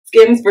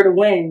Skims for the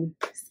win.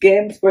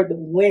 Skims for the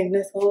win.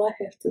 That's all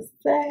I have to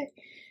say.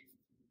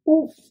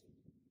 Ooh.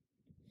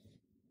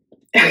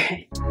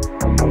 Okay.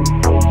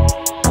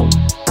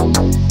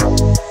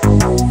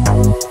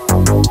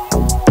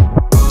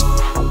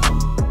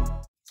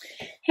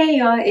 Hey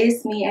y'all,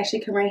 it's me,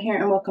 𝙱𝚘𝚡𝚗 here,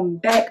 and welcome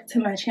back to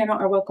my channel,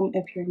 or welcome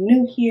if you're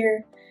new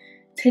here.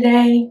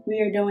 Today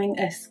we are doing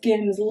a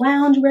SKIMS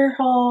loungewear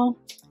haul.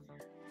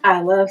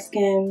 I love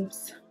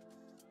SKIMS.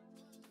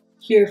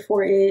 Here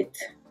for it.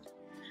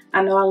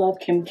 I know I love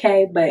Kim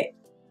K, but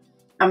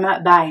I'm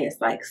not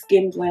biased. Like,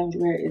 SKIMS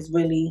loungewear is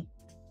really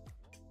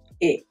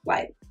it.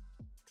 Like,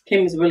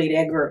 Kim is really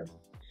that girl.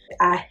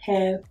 I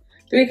have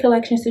 3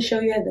 collections to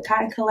show you. I have the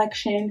cotton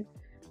collection,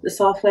 the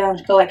soft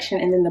lounge collection,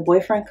 and then the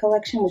boyfriend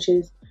collection, which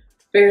is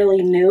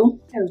fairly new.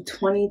 I have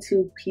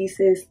 22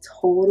 pieces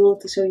total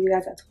to show you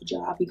guys. I told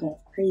y'all I'll be going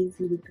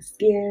crazy with the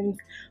SKIMS,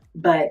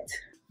 but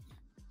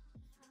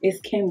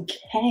it's Kim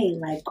K.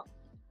 Like,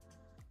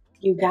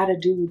 you gotta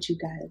do what you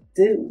gotta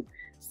do.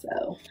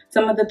 So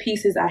some of the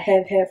pieces I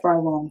have had for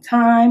a long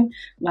time,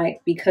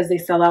 like, because they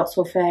sell out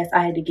so fast,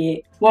 I had to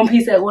get one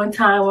piece at one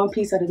time, one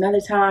piece at another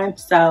time.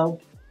 So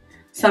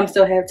some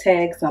still have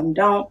tags, some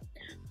don't,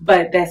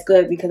 but that's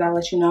good because I'll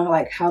let you know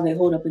like how they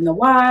hold up in the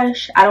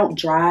wash. I don't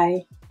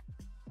dry.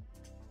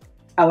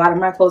 A lot of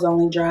my clothes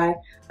only dry,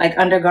 like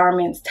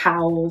undergarments,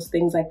 towels,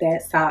 things like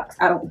that, socks.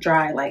 I don't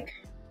dry, like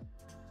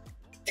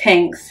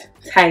tanks,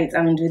 tights,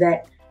 I don't do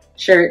that.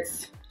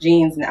 Shirts,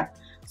 jeans, no.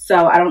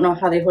 So I don't know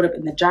how they hold up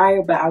in the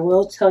dryer, but I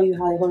will tell you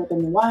how they hold up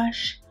in the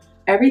wash.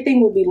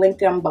 Everything will be linked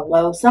down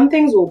below. Some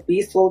things will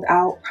be sold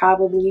out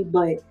probably,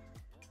 but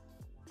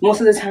most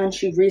of the time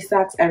she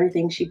restocks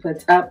everything she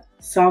puts up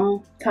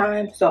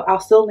sometimes. So I'll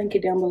still link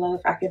it down below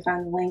if I can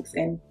find the links,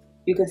 and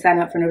you can sign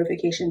up for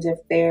notifications if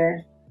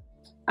they're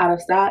out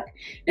of stock.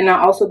 And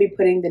I'll also be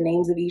putting the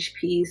names of each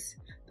piece,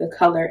 the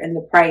color, and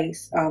the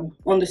price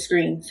on the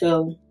screen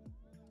so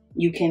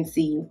you can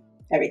see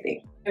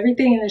everything.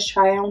 Everything in this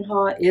try-on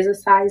haul is a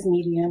size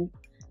medium.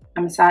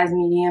 I'm a size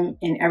medium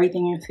in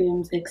everything in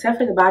SKIMS except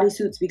for the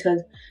bodysuits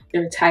because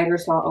they're tighter,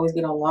 so I'll always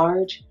get a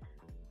large.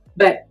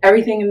 But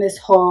everything in this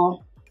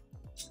haul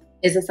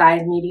is a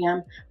size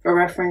medium. For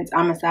reference,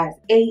 I'm a size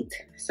 8,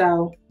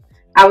 so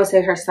I would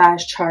say her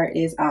size chart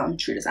is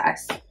true to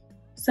size.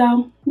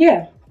 So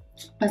yeah,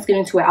 let's get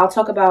into it. I'll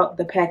talk about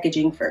the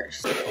packaging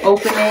first.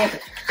 Open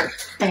it.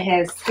 It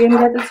has SKIMS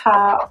at the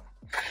top,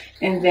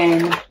 and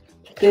then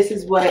this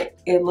is what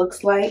it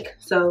looks like.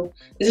 So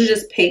this is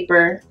just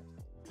paper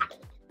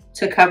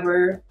to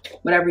cover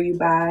whatever you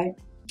buy,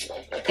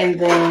 and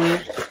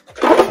then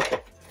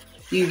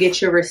you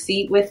get your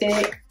receipt with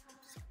it.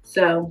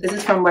 So this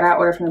is from what I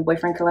ordered from the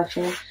boyfriend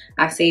collection.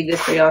 I saved this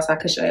for y'all so I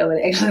could show you what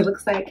it actually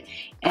looks like.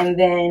 And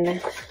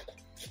then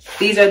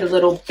these are the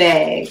little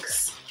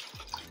bags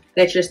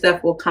that your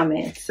stuff will come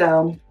in.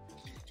 So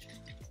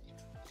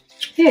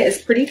yeah,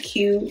 it's pretty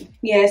cute.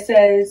 Yeah, it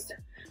says,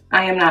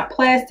 I am not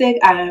plastic,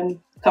 I am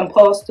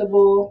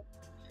compostable,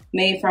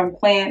 made from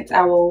plants.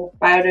 I will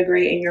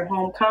biodegrade in your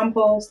home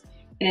compost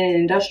in an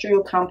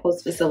industrial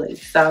compost facility.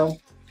 So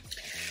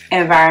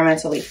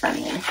environmentally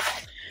friendly.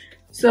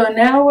 So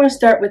now we'll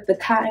start with the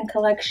cotton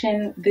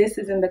collection. This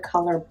is in the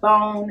color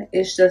bone.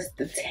 It's just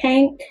the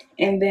tank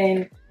and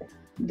then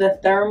the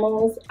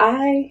thermals.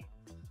 I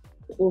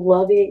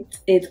love it.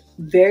 It's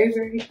very,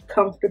 very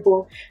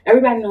comfortable.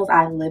 Everybody knows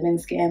I live in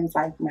SKIMS.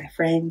 Like, my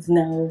friends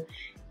know.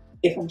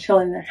 If I'm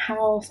chilling in the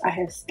house, I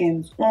have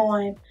SKIMS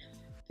on.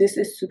 This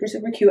is super,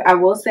 super cute. I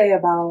will say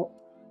about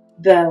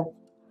the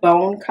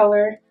bone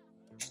color,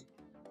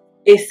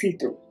 it's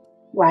see-through.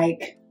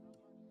 Like,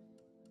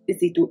 it's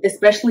see-through,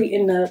 especially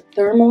in the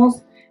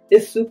thermals.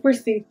 It's super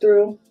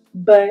see-through,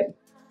 but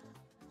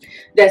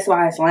that's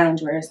why it's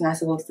loungewear. It's not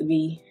supposed to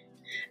be,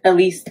 at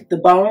least the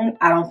bone,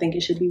 I don't think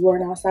it should be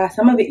worn outside.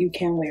 Some of it you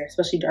can wear,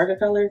 especially darker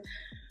colors,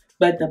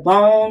 but the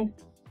bone,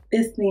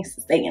 this needs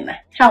to stay in the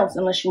house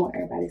unless you want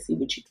everybody to see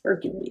what you're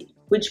working with,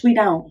 which we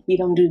don't. We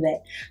don't do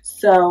that.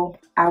 So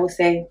I would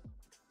say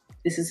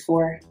this is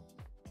for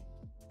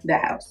the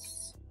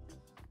house.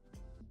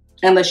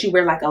 Unless you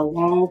wear like a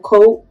long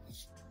coat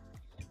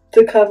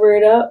to cover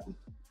it up.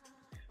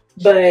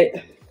 But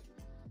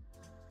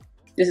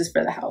this is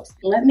for the house.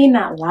 Let me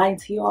not lie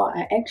to y'all.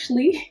 I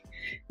actually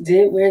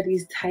did wear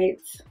these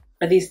tights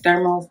or these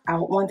thermals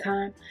out one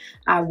time.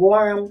 I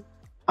wore them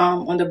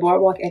on the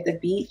boardwalk at the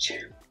beach,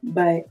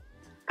 but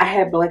I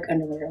had black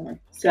underwear on,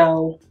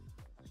 so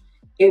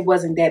it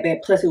wasn't that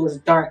bad. Plus, it was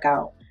dark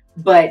out.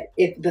 But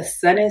if the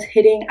sun is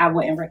hitting, I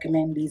wouldn't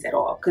recommend these at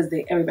all because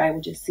everybody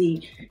would just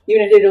see.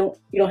 Even if you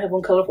don't have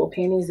on colorful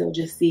panties, they'll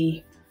just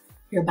see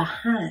your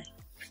behind.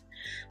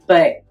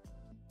 But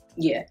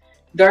yeah,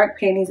 dark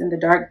panties in the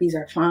dark, these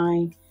are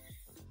fine.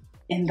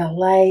 In the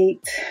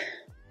light,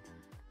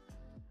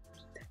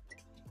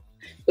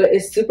 but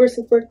it's super,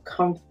 super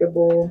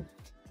comfortable.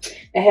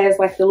 It has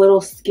like the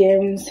little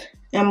SKIMS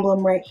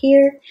emblem right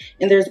here,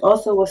 and there's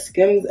also a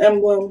SKIMS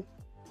emblem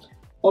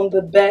on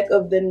the back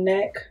of the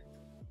neck,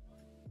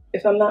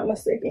 if I'm not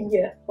mistaken.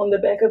 Yeah, on the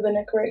back of the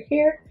neck right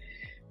here.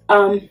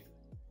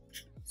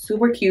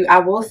 super cute. I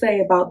will say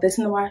about this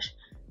in the wash,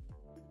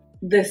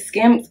 the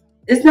Skims,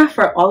 it's not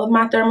for all of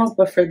my thermals,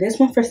 but for this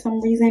one, for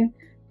some reason,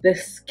 the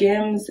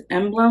Skims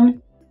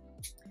emblem,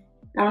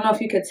 I don't know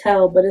if you could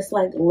tell, but it's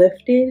like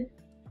lifted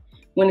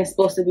when it's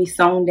supposed to be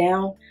sewn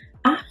down.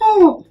 I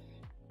don't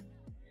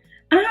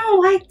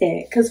like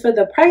that, because for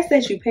the price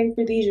that you pay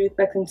for these, you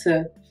expect them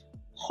to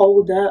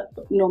hold up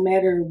no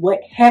matter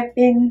what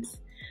happens.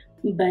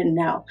 But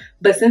no.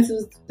 But since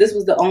this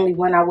was the only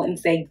one, I wouldn't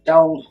say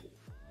don't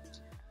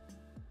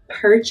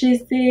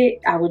purchase it.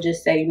 I would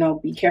just say, you know,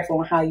 be careful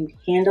on how you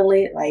handle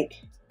it. Like,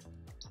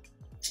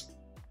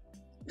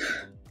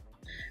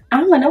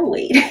 I'm an old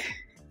lady.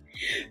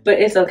 But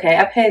it's okay.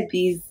 I've had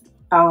these,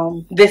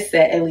 this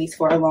set at least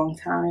for a long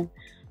time.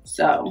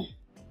 So,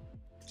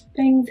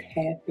 things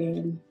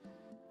happen.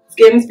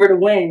 Skims for the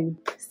win.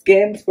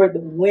 Skims for the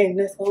win.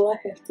 That's all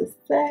I have to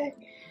say.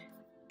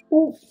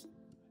 Ooh.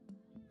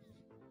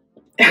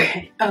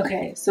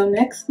 Okay, so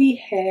next we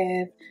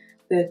have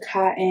the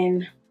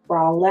cotton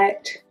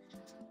bralette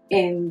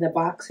in the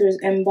boxers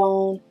and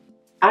bone.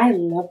 I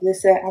love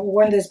this set. I've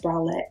worn this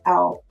bralette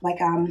out. Like,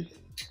 when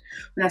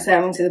I said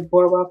I went to the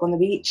boardwalk on the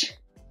beach,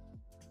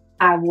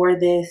 I wore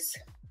this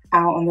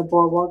out on the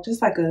boardwalk,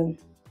 just like a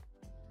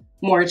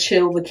more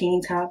chill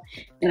bikini top,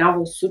 and I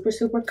was super,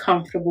 super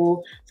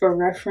comfortable. For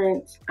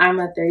reference, I'm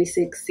a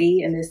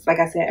 36C, and this, like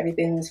I said,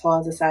 everything in this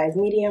haul is a size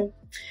medium.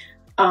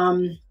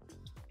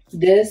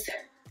 This,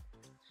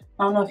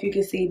 I don't know if you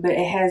can see, but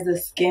it has the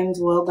Skims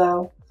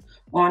logo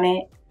on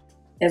it,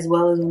 as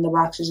well as on the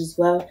boxers as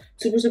well.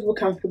 Super, super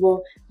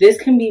comfortable. This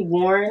can be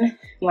worn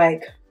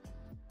like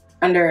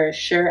under a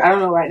shirt. I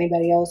don't know about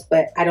anybody else,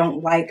 but I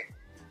don't like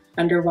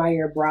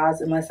underwire bras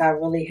unless I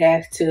really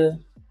have to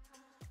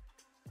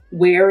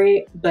wear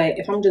it. But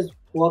if I'm just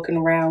walking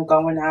around,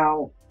 going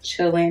out,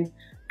 chilling,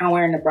 I'm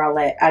wearing the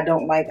bralette. I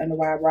don't like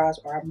underwire bras,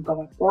 or I'm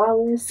going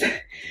braless.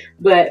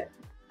 But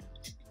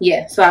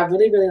yeah, so I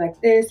really, really like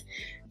this.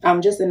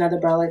 Just another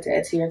bralette to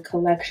add to your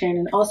collection.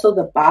 And also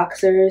the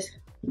boxers,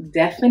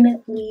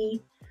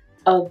 definitely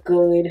a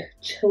good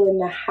chill in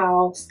the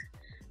house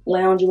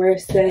loungewear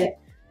set.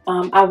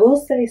 I will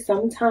say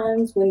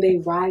sometimes when they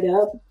ride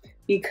up,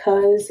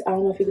 because I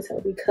don't know if you can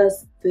tell,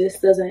 because this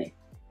doesn't,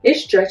 it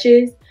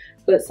stretches,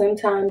 but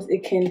sometimes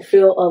it can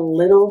feel a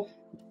little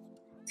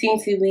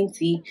teensy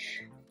weensy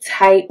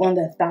tight on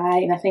the thigh,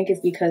 and I think it's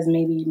because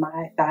maybe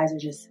my thighs are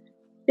just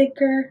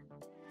thicker.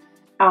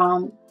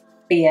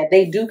 But yeah,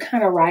 they do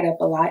kind of ride up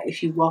a lot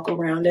if you walk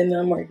around in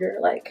them, or you're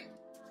like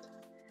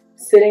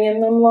sitting in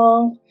them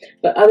long.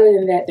 But other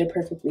than that, they're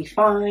perfectly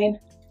fine.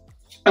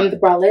 The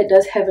bralette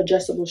does have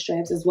adjustable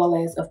straps, as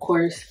well as, of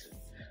course,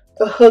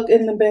 a hook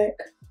in the back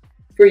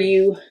for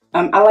you.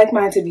 I like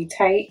mine to be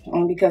tight,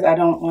 only because I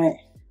don't want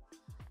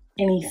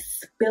any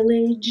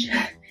spillage.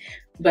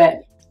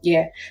 But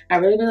yeah, I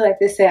really, really like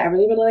this set. I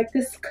really, really like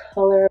this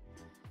color.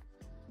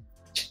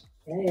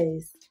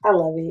 Yes, I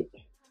love it.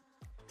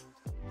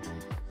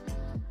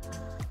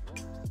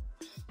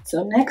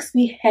 So next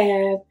we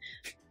have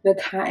the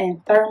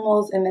cotton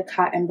thermals and the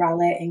cotton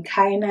bralette in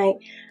kyanite.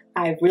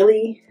 I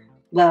really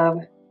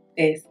love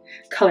this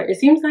color. It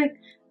seems like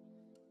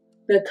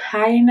the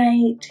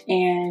kyanite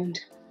and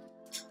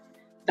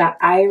the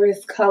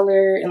iris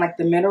color and like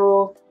the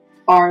mineral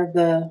are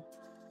the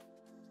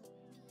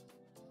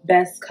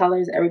best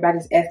colors.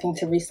 Everybody's asking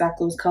to restock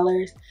those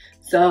colors.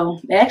 So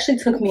it actually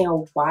took me a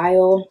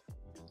while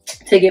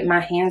to get my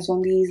hands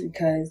on these,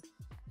 because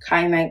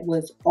kyanite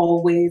was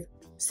always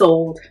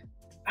sold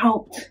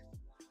out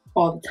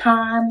all the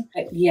time.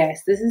 But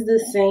yes, this is the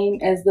same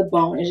as the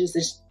bone. It's just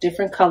a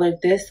different color.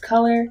 This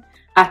color,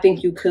 I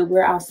think you could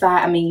wear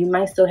outside. I mean, you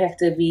might still have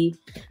to be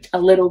a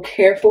little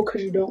careful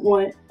because you don't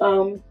want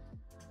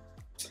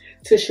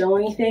to show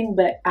anything,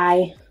 but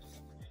I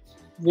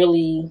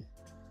would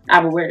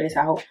wear this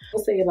out.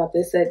 I'll say about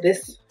this set,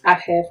 this I've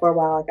had for a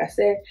while, like I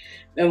said,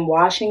 and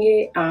washing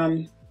it,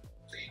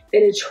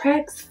 it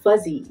attracts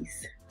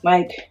fuzzies.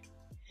 Like,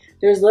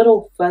 there's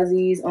little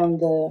fuzzies on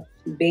the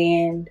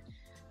band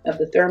of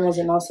the thermals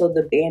and also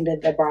the band of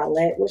the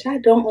bralette, which I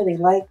don't really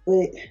like,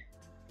 but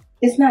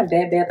it's not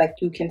that bad. Like,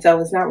 you can tell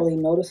it's not really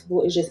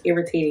noticeable. It's just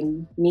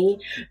irritating me,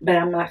 but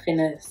I'm not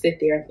finna sit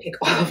there and pick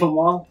all of them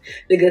off.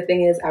 The good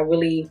thing is I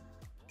really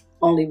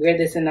only wear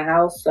this in the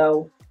house,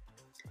 so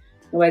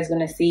nobody's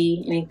gonna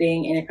see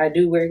anything. And if I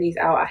do wear these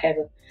out, I have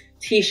a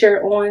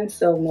t-shirt on,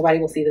 so nobody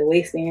will see the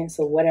waistband,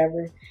 so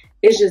whatever.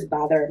 It's just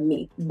bothering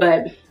me.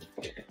 But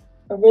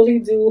I really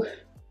do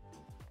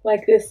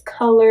like this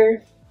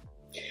color.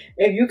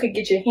 If you could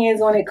get your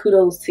hands on it,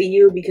 kudos to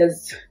you,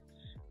 because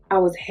I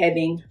was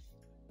having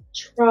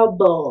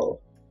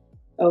trouble.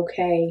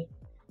 Okay,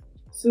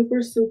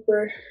 super,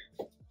 super,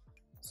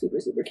 super,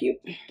 super cute.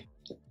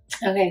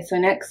 Okay, so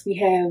next we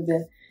have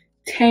the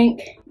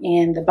tank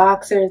and the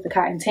boxers, the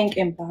cotton tank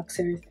and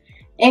boxers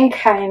in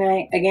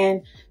kyanite.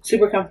 Again,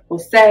 super comfortable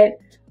set.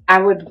 I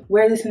would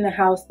wear this in the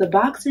house. The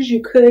boxers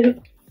you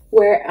could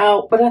wear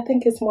out, but I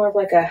think it's more of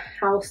like a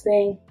house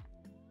thing,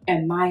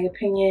 in my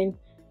opinion.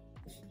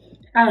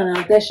 I don't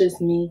know, that's just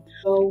me.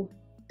 So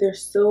they're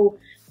so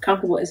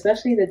comfortable,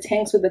 especially the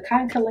tanks with the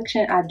cotton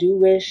collection. I do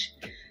wish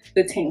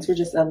the tanks were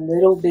just a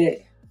little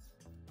bit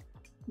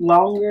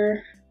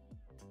longer.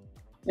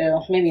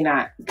 No, maybe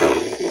not,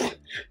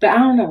 but I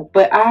don't know.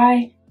 But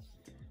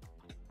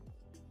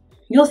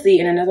you'll see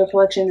in another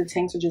collection the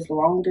tanks are just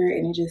longer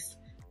and it just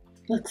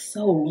looks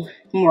so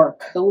more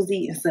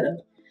cozy instead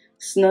of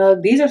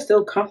snug. These are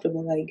still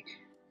comfortable, like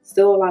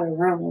still a lot of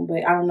room,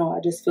 but I don't know, I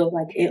just feel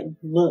like it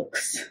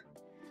looks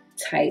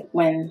tight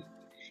when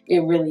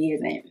it really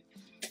isn't.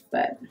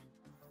 But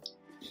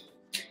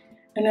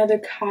another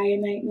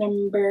kyanite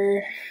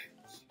number,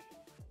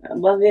 I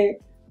love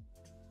it.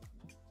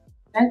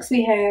 Next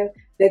we have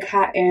the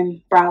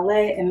cotton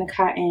bralette and the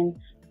cotton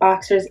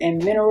boxers in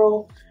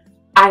mineral.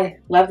 I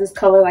love this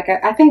color. Like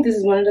I think this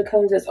is one of the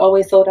colors that's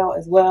always sold out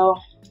as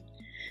well.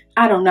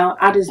 I don't know,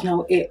 I just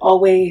know it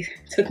always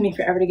took me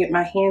forever to get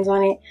my hands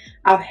on it.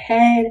 I've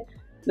had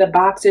the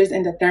boxers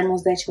and the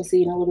thermals that you'll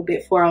see in a little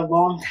bit for a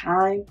long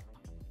time,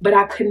 but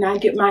I could not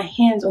get my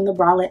hands on the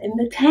bralette and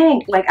the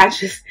tank. Like I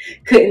just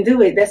couldn't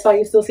do it. That's why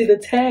you still see the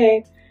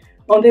tag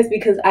on this,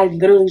 because I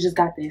literally just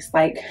got this,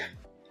 like,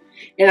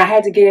 and I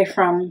had to get it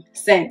from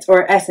Scents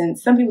or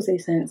Essence. Some people say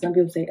Scents, some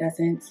people say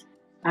Essence.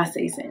 I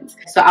say Scents.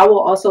 So I will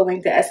also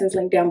link the Essence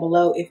link down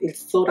below if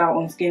it's sold out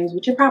on Skims,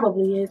 which it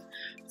probably is.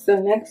 So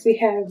next we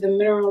have the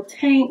mineral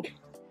tank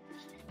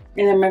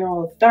and the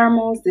mineral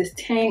thermals. This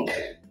tank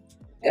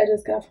I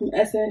just got from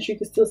Essence. You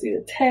can still see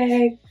the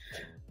tag,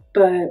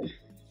 but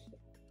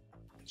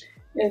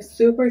it's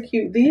super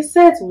cute. These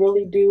sets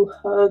really do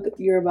hug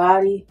your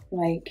body.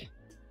 Like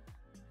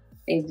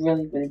they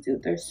really, really do.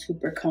 They're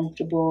super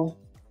comfortable.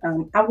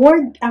 I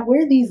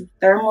wear these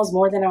thermals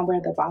more than I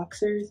wear the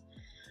boxers.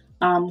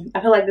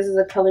 I feel like this is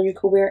a color you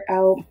could wear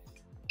out.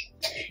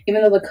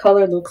 Even though the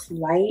color looks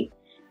light,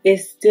 it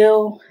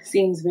still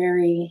seems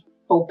very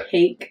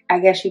opaque, I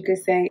guess you could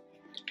say.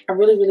 I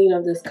really, really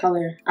love this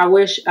color. I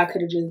wish I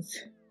could have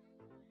just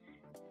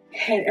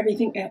had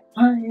everything at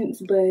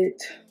once, but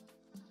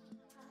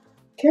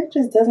Kim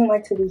just doesn't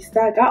like to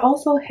restock. I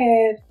also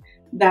have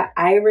the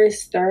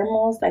iris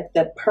thermals, like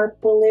the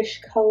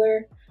purplish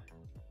color,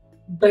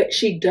 but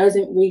she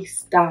doesn't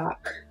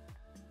restock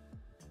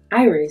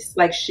iris.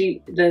 Like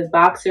the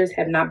boxers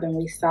have not been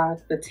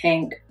restocked. The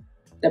tank,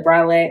 the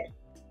bralette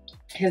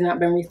has not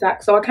been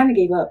restocked. So I kind of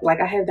gave up.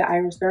 Like I have the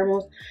iris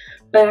thermals,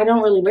 but I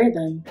don't really wear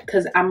them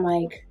because I'm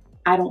like,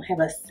 I don't have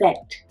a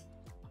set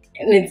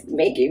and it's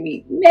making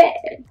me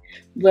mad.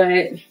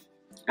 But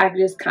I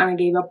just kind of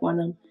gave up on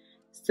them.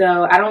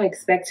 So I don't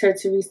expect her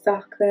to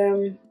restock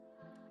them.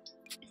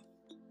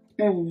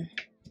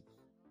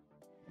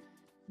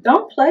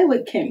 Don't play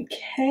with Kim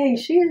K.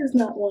 She is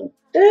not one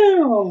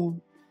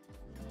down.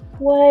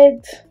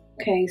 What?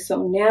 Okay,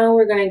 so now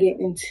we're gonna get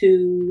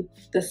into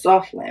the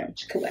soft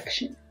lounge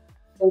collection.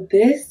 So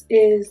this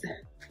is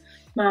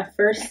my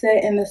first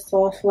set in the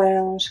soft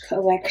lounge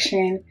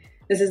collection.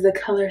 This is the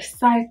color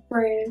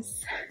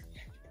Cypress.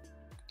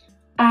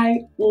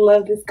 I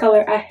love this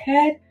color. I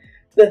had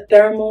the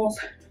thermals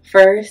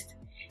first,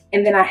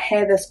 and then I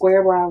had the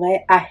square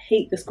bralette. I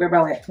hate the square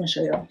bralette. I'm gonna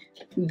show y'all.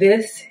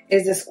 This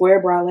is the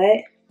square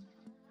bralette.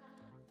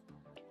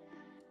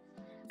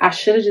 I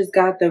should have just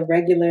got the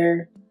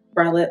regular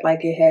bralette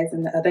like it has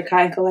in the other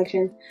cotton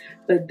collections,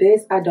 but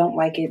this, I don't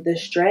like it. The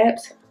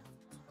straps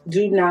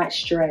do not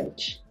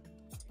stretch.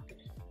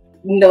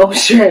 No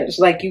stretch.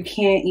 Like you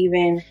can't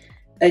even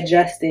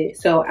adjust it.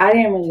 So I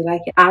didn't really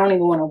like it. I don't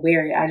even want to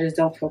wear it. I just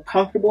don't feel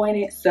comfortable in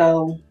it.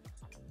 So,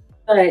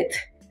 but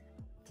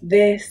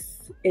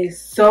this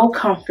is so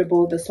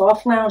comfortable. The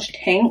soft lounge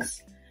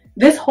tanks,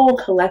 this whole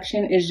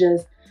collection is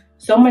just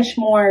so much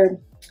more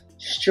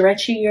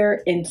stretchier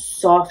and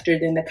softer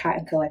than the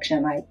cotton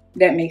collection. Like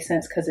that makes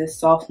sense because it's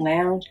soft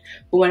lounge.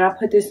 But when I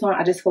put this on,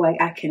 I just feel like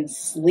I can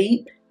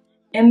sleep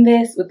in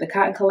this. With the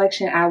cotton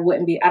collection, I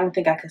don't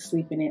think I could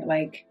sleep in it.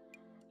 Like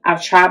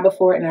I've tried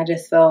before and I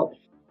just felt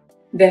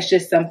that's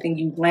just something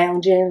you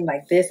lounge in.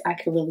 Like this, I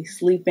could really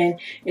sleep in.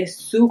 It's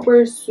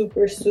super,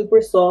 super,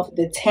 super soft.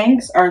 The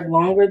tanks are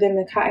longer than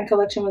the cotton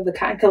collection was. The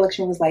cotton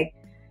collection was like,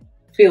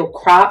 feel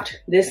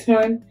cropped. This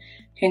one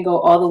can go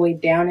all the way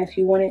down if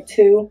you want it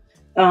to.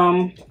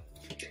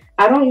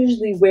 I don't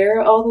usually wear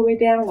it all the way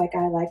down. Like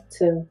I like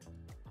to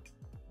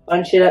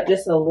bunch it up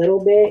just a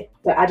little bit,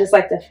 but I just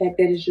like the fact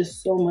that it's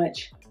just so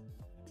much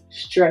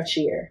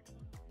stretchier,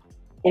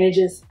 and it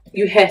just,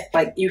 you have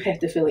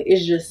to feel it.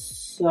 It's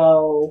just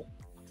so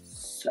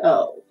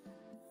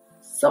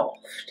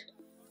soft.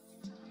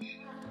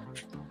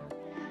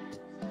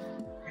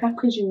 How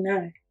could you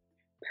not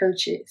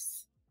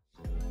purchase?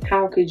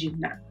 How could you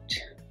not?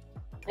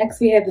 Next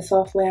we have the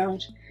soft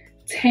lounge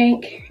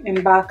tank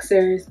and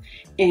boxers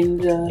in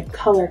the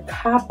color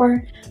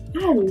copper.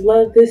 I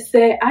love this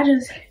set. I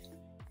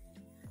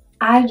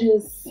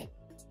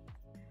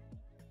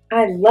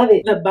love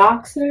it. The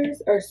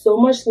boxers are so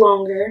much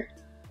longer.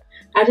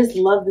 I just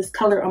love this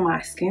color on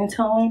my skin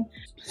tone.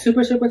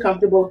 Super, super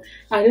comfortable.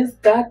 I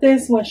just got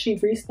this when she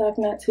restocked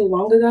not too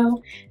long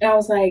ago. And I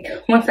was like,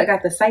 once I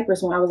got the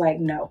Cypress one, I was like,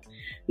 no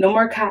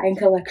more cotton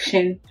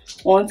collection.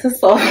 On to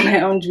soft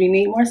lounge. We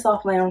need more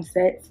soft lounge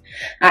sets.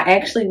 I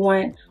actually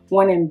want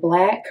one in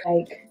black.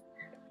 Like,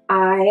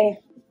 I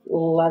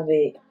love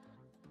it.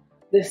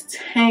 This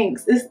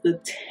tanks, it's the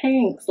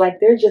tanks. Like,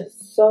 they're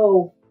just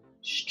so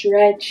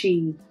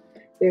stretchy.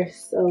 They're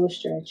so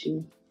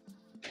stretchy.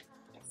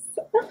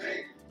 So,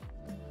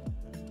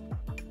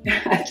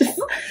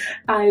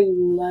 I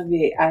love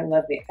it. I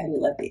love it. I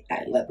love it.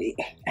 I love it.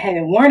 I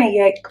haven't worn it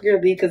yet,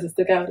 clearly, because it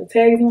still got the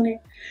tags on it.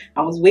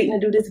 I was waiting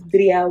to do this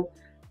video,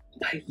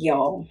 but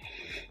y'all,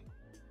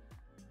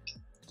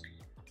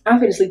 I'm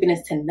gonna sleep in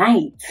this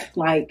tonight.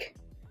 Like,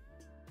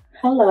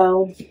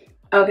 hello.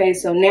 Okay,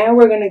 so now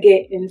we're gonna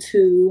get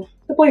into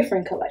the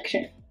boyfriend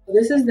collection.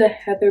 This is the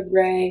heather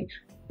gray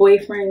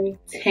boyfriend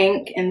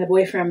tank and the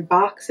boyfriend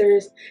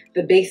boxers.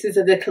 The basis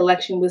of the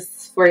collection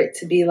was for it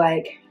to be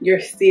like you're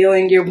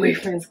stealing your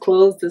boyfriend's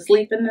clothes to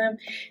sleep in them,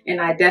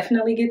 and I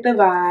definitely get the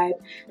vibe.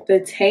 The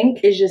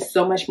tank is just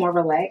so much more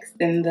relaxed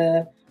than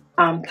the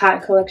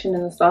cotton collection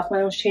and the soft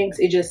lounge tanks.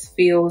 It just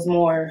feels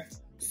more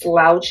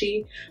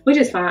slouchy, which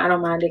is fine. I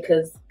don't mind it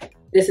because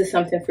this is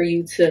something for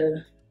you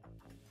to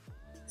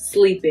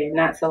sleep in,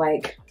 not to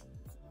like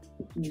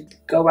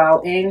go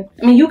out in.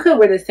 I mean, you could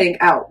wear this tank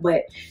out,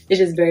 but it's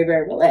just very,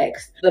 very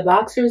relaxed. The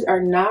boxers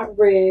are not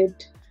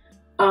ribbed,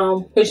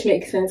 which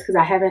makes sense because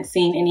I haven't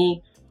seen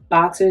any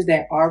boxers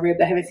that are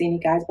ribbed. I haven't seen any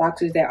guys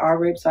boxers that are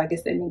ribbed, so I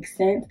guess that makes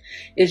sense.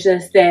 It's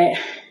just that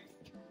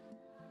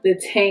the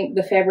tank,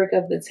 the fabric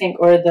of the tank,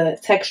 or the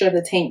texture of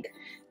the tank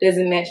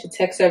doesn't match the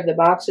texture of the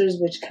boxers,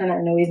 which kind of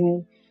annoys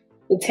me.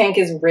 The tank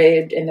is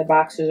ribbed and the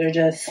boxers are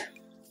just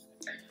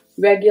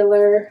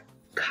regular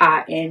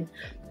cotton.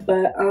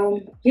 But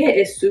yeah,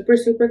 it's super,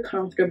 super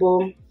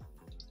comfortable.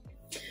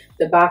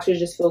 The boxers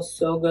just feel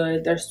so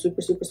good. They're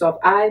super, super soft.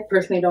 I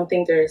personally don't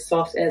think they're as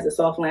soft as the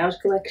soft lounge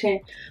collection,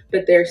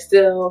 but they're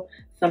still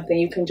something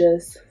you can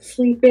just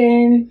sleep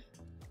in.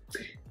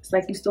 It's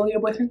like you stole your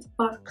boyfriend's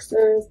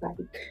boxers, like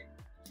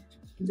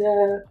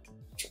the.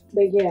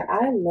 But yeah,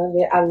 I love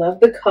it. I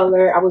love the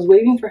color. I was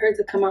waiting for her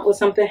to come out with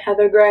something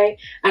heather gray.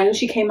 I knew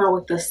she came out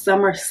with the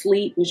summer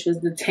sleep, which was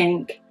the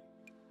tank,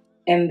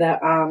 and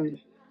the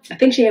I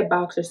think she had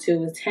boxers too. It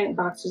was tank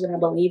boxers and I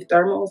believe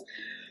thermals.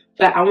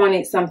 But I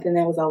wanted something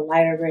that was a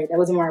lighter gray. That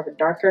was more of a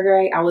darker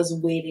gray. I was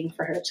waiting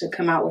for her to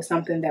come out with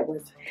something that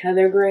was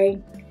heather gray.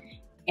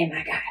 And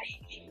I got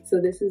it. So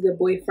this is the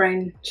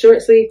boyfriend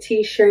short sleeve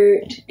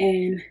t-shirt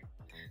and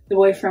the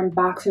boyfriend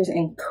boxers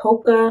in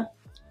coca.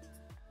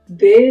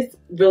 This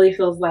really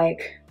feels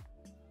like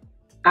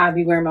I'll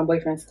be wearing my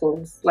boyfriend's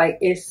clothes. Like,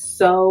 it's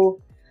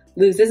so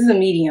loose. This is a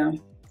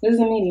medium. This is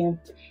a medium.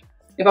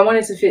 If I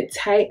wanted to fit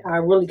tight, I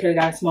really could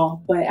have got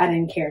small, but I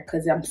didn't care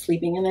because I'm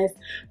sleeping in this.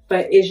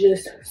 But it's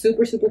just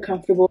super, super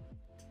comfortable.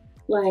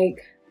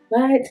 Like,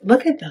 what?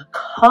 Look at the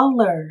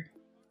color.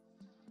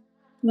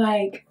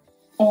 Like,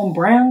 on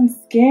brown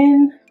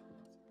skin,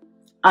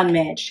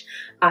 unmatched.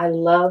 I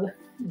love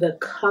the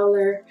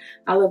color.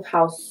 I love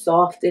how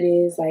soft it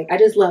is. Like, I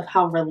just love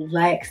how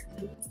relaxed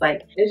it is.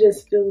 Like, it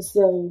just feels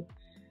so,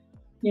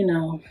 you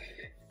know,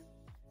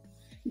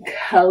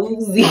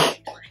 cozy.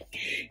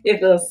 It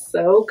feels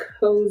so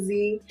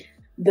cozy.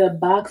 The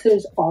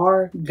boxers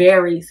are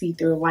very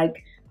see-through.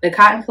 Like, the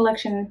cotton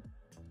collection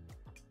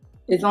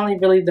is only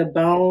really the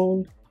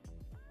bone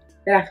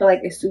that I feel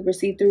like is super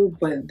see-through,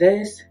 but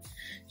this,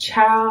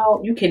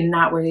 child, you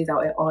cannot wear these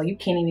out at all. You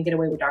can't even get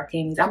away with dark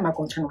panties. I'm not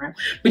gonna turn around,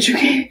 but you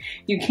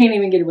can't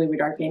even get away with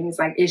dark panties.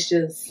 Like, it's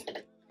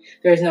just,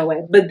 there's no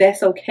way. But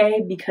that's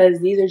okay because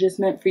these are just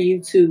meant for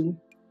you to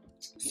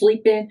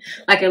sleep in.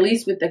 Like, at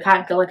least with the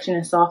cotton collection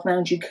and soft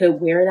lounge, you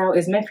could wear it out.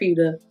 It's meant for you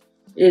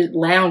to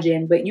lounge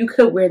in, but you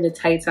could wear the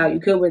tights out. You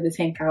could wear the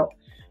tank out.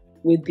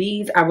 With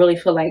these, I really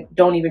feel like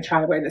don't even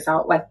try to wear this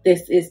out. Like,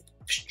 this is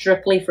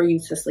strictly for you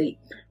to sleep.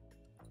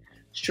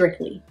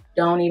 Strictly.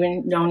 Don't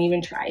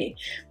even try it.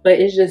 But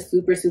it's just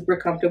super, super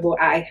comfortable.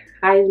 I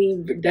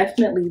highly,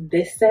 definitely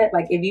this set,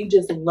 like, if you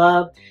just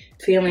love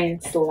feeling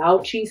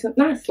slouchy,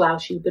 not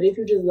slouchy, but if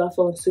you just love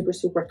feeling super,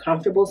 super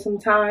comfortable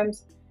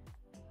sometimes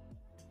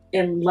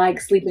and like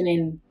sleeping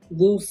in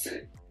loose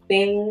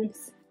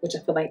things, which I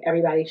feel like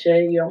everybody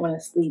should. You don't want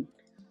to sleep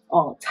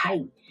all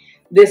tight.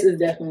 This is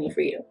definitely for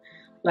you.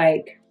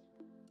 Like,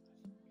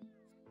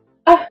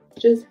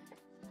 just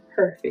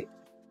perfect.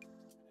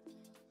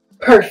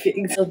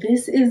 Perfect. So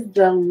this is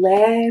the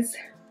last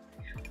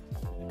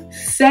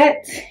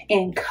set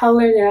and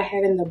color that I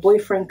have in the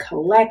boyfriend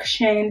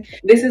collection.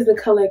 This is the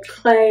color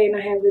clay, and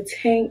I have the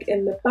tank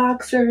and the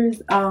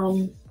boxers.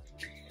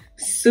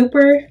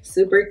 Super,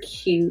 super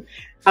cute.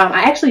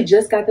 I actually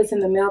just got this in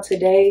the mail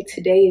today.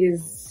 Today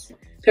is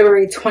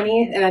February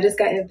 20th, and I just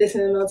got this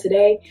in the mail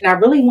today. And I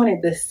really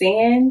wanted the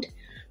sand,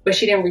 but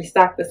she didn't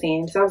restock the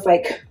sand. So I was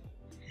like,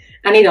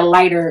 I need a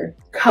lighter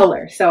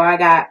color. So I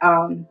got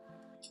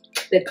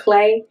the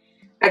clay.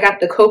 I got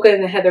the coca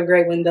and the heather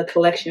gray when the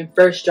collection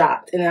first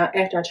dropped. And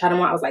after I tried them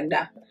on, I was like,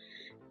 nah,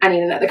 I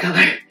need another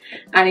color.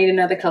 I need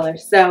another color.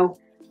 So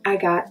I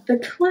got the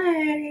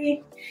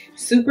clay.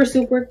 Super,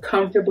 super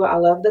comfortable. I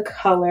love the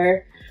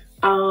color.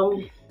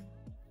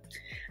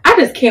 I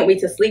just can't wait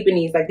to sleep in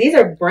these. Like, these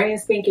are brand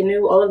spanking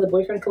new. All of the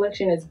boyfriend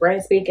collection is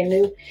brand spanking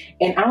new.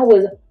 And I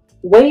was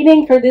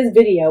waiting for this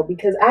video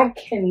because I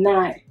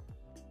cannot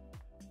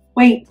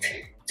wait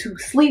to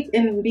sleep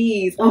in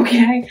these,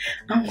 okay?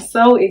 I'm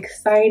so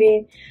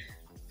excited.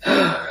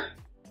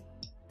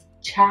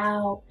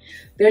 Child,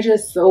 they're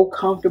just so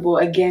comfortable.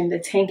 Again, the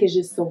tank is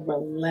just so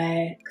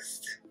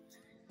relaxed.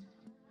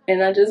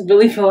 And I just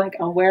really feel like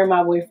I'm wearing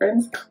my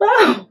boyfriend's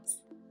clothes.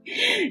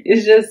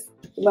 It's just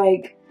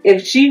like,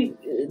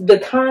 the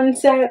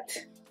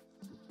concept,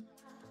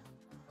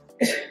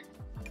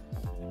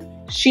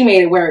 she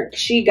made it work.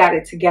 She got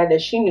it together.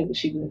 She knew what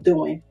she was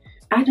doing.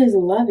 I just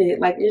love it.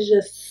 Like, it's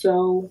just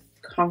so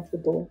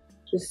comfortable.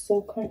 Just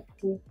so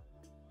comfortable.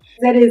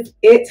 That is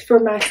it for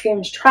my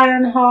Skims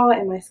try-on haul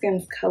and my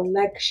Skims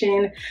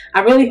collection.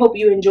 I really hope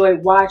you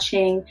enjoyed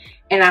watching,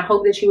 and I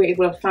hope that you were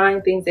able to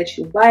find things that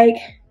you like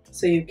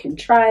so you can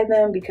try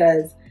them,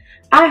 because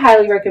I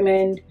highly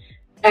recommend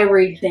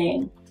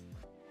everything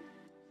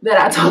that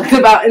I talked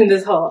about in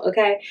this haul,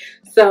 okay?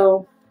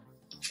 So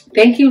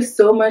thank you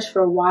so much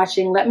for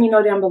watching. Let me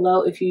know down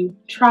below if you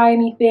try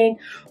anything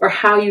or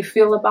how you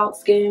feel about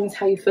Skims,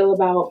 how you feel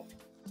about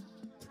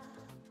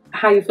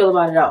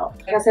it all.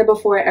 Like I said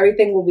before,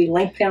 everything will be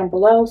linked down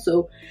below,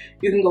 so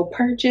you can go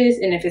purchase,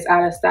 and if it's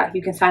out of stock,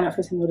 you can sign up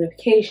for some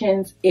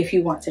notifications if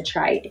you want to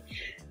try it.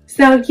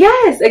 So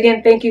yes,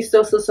 again, thank you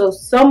so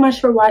much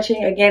for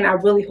watching. Again, I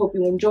really hope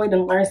you enjoyed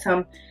and learned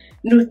some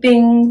new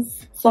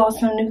things, saw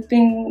some new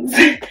things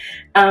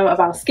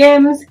about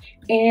Skims,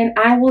 and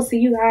I will see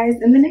you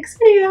guys in the next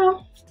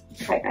video.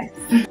 Bye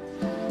guys.